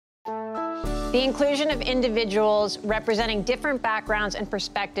The inclusion of individuals representing different backgrounds and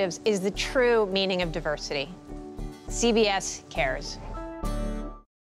perspectives is the true meaning of diversity. CBS cares.